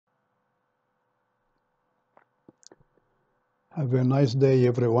Have a nice day,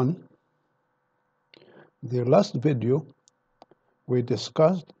 everyone. The last video we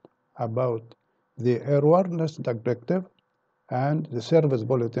discussed about the airworthiness directive and the service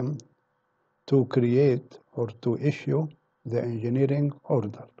bulletin to create or to issue the engineering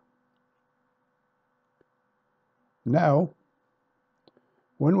order. Now,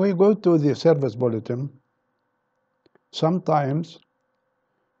 when we go to the service bulletin, sometimes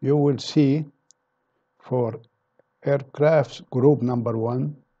you will see for aircraft group number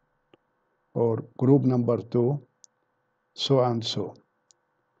 1 or group number 2, so and so.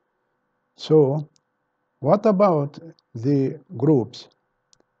 So, what about the groups?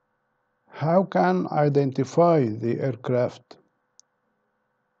 How can I identify the aircraft?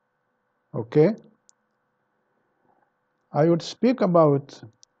 Okay? I would speak about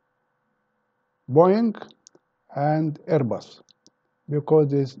Boeing and Airbus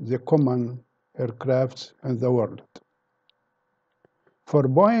because it's the common aircrafts in the world. For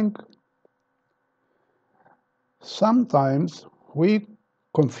Boeing, sometimes we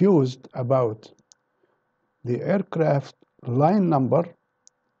confused about the aircraft line number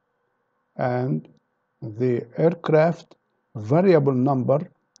and the aircraft variable number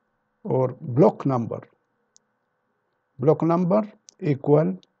or block number. Block number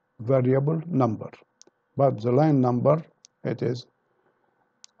equal variable number, but the line number, it is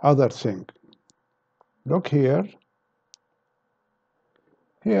other thing. Look here.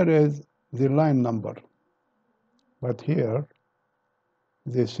 Here is the line number, but here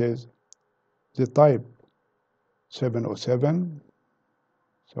this is the type 707,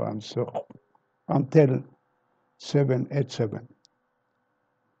 so and so until 787.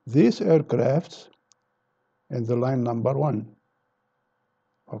 These aircrafts in the line number 1,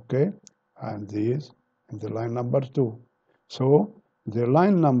 okay, and these in the line number 2. So the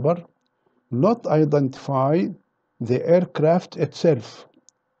line number not identify the aircraft itself,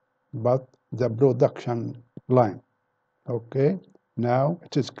 but the production line. Okay, now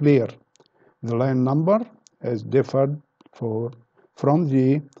it is clear. The line number is differed from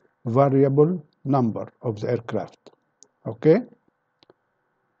the variable number of the aircraft. Okay,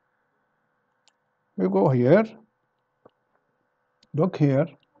 we go here. Look here.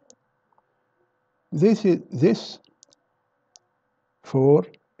 This is for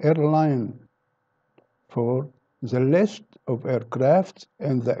airline, for the list of aircraft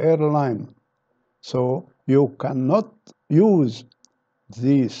in the airline. So you cannot use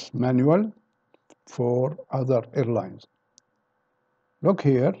this manual for other airlines. Look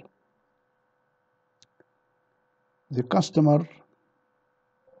here, the customer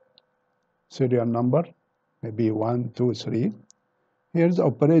serial number, maybe 1, 2, 3. Here's the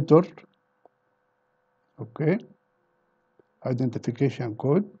operator, okay, identification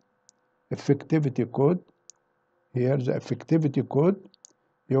code, effectivity code. Here's the effectivity code.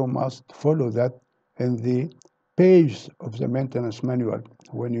 You must follow that in the page of the maintenance manual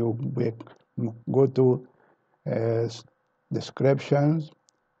when you go to descriptions,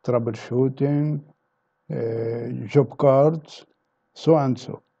 troubleshooting, job cards, so and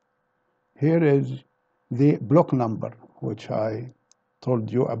so. Here is the block number, which I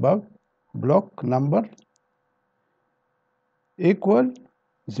told you about. Block number equal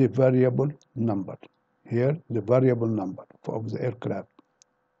the variable number. Here, the variable number of the aircraft.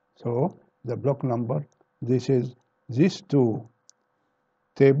 So the block number, this is these two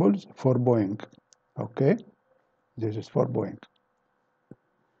tables for Boeing. Okay, this is for Boeing.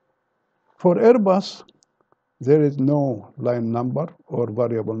 For Airbus, there is no line number or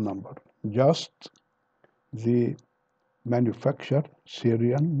variable number, just the manufacturer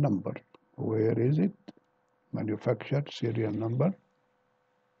serial number. Where is it? Manufacturer serial number.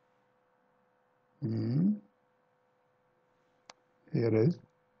 Here is,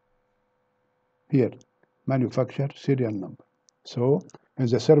 here, manufacturer serial number. So in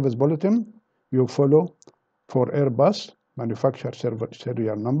the service bulletin, you follow for Airbus, manufacturer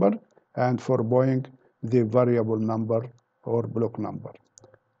serial number, and for Boeing, the variable number or block number.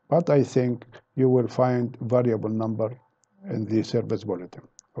 But I think you will find variable number in the service bulletin,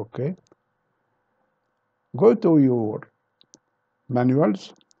 okay? Go to your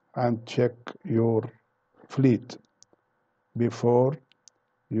manuals and check your fleet before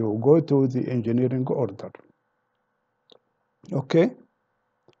you go to the engineering order. Okay?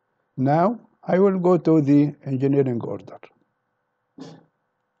 Now I will go to the engineering order.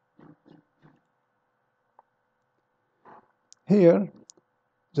 Here,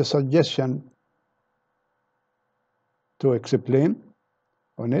 the suggestion to explain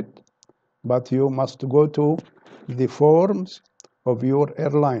on it, but you must go to the forms of your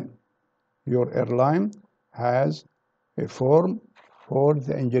airline. Your airline has a form for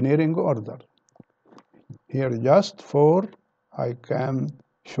the engineering order. Here just for I can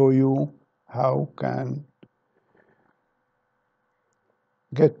show you how can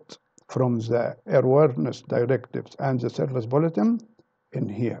get from the airworthiness directives and the service bulletin in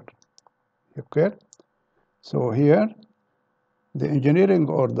here. Okay? So here, the engineering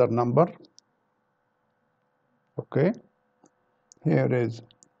order number, okay? Here is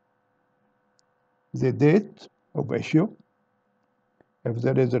the date of issue. If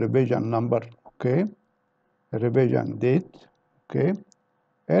there is a revision number, okay? A revision date, okay?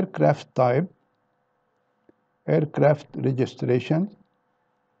 Aircraft type, aircraft registration,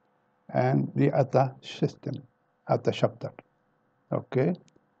 and the ATA system, ATA chapter, okay?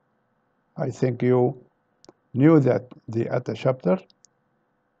 I think you knew that the ATA chapter.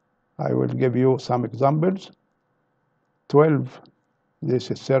 I will give you some examples. 12, this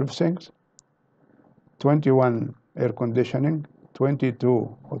is servicing. 21, air conditioning.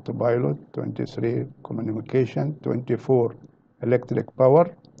 22, autopilot. 23, communication. 24, electric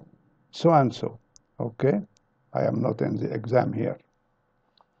power. So and so. Okay? I am not in the exam here.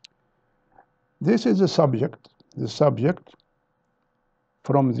 This is the subject. The subject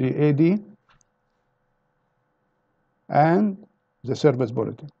from the AD and the service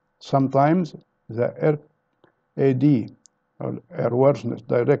bulletin. Sometimes the AD or airworthiness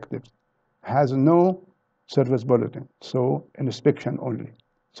directive has no service bulletin, so inspection only.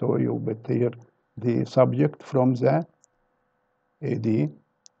 So you put here the subject from the AD.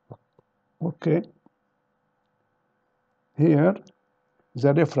 Okay. Here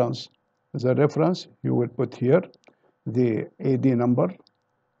the reference. The reference you will put here the AD number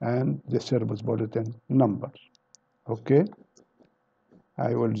and the service bulletin number. Okay.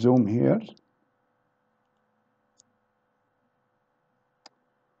 I will zoom here.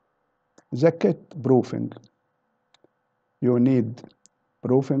 The kit proofing. You need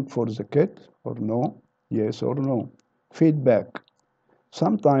proofing for the kit or no? Yes or no? Feedback.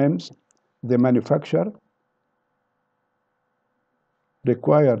 Sometimes the manufacturer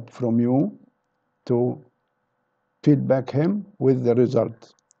required from you to feedback him with the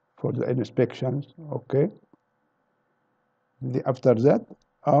result for the inspections. Okay. After that,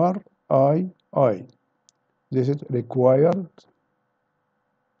 RII. This is required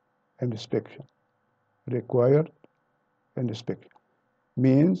inspection. Required inspection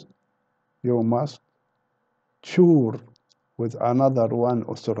means you must sure with another one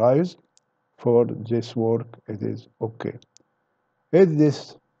authorized for this work it is okay. If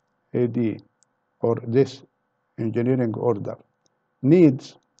this AD or this engineering order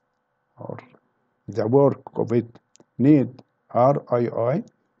needs or the work of it need RII,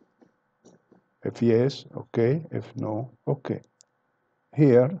 if yes, okay, if no, okay.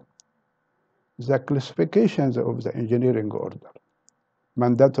 Here, the classifications of the engineering order.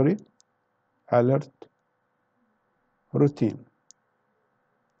 Mandatory, alert, routine.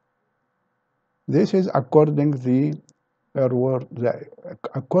 This is according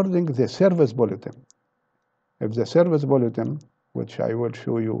according the service bulletin. If the service bulletin, which I will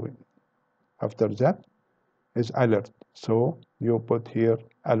show you after that, is alert, so you put here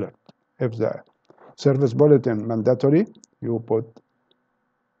alert. If the service bulletin mandatory, you put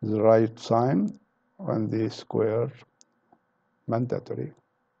the right sign on the square mandatory,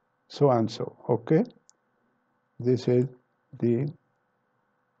 so and so. Okay, this is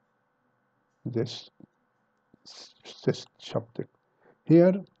this chapter.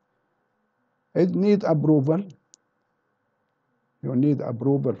 Here, it need approval. You need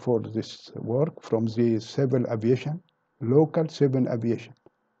approval for this work from the civil aviation, local civil aviation.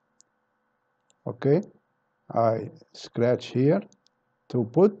 Okay, I scratch here to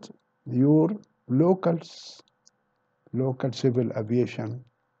put your local civil aviation.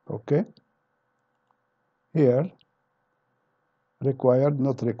 Okay, here required,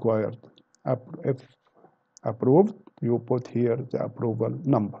 not required. If approved, you put here the approval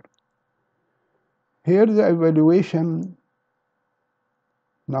number. Here the evaluation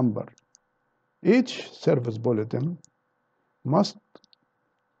number. Each service bulletin must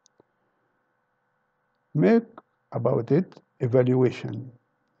make about it evaluation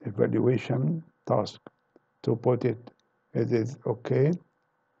task to put it is okay,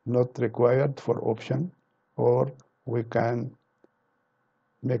 not required for option, or we can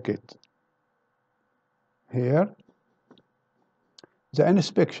make it. Here, the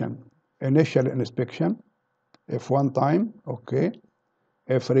inspection, initial inspection, if one time, okay.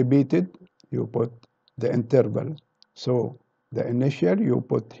 If repeated, you put the interval. So the initial, you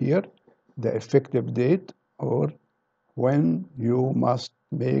put here the effective date or when you must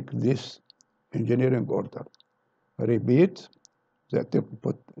make this engineering order. repeat, that you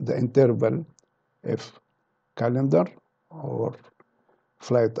put the interval if calendar or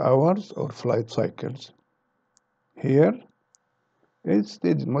flight hours or flight cycles. Here is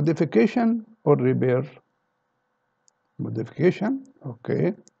the modification or repair. Modification,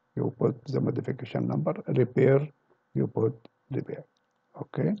 okay, you put the modification number. Repair, you put repair,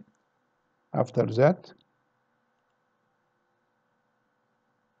 okay. After that,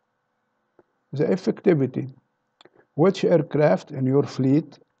 the effectivity. Which aircraft in your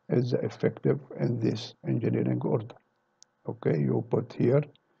fleet is effective in this engineering order? Okay, you put here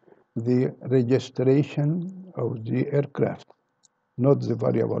the registration of the aircraft, not the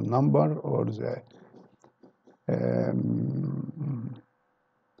variable number or the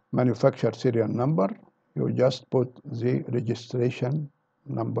manufacturer serial number. You just put the registration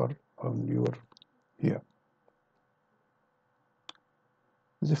number on your here.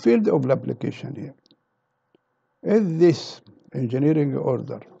 The field of application here. Is this engineering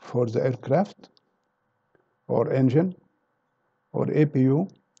order for the aircraft or engine or APU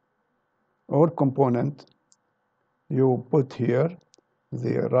or component? You put here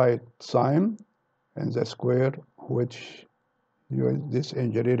the right sign and the square which this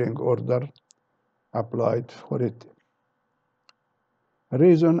engineering order applied for it.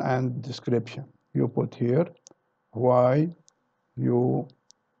 Reason and description. You put here why you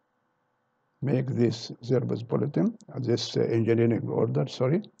make this service bulletin, this engineering order,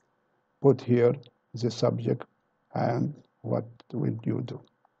 sorry. Put here the subject and what will you do,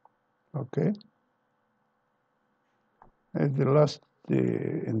 okay? And the last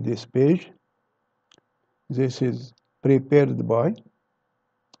in this page, this is prepared by,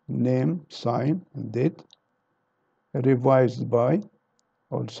 name, sign, and date, revised by,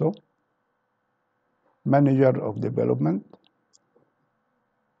 also, manager of development,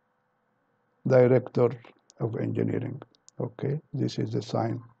 director of engineering, okay? This is the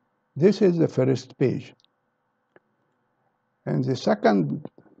sign. This is the first page. And the second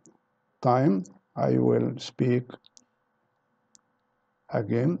time, I will speak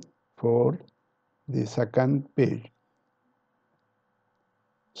again for the second page.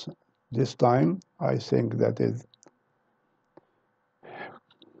 So this time, I think that is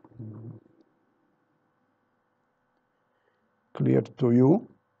clear to you.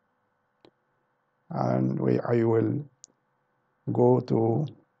 And I will go to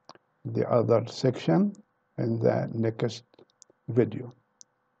the other section in the next video.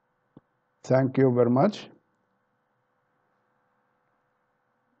 Thank you very much,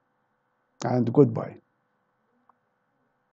 and goodbye.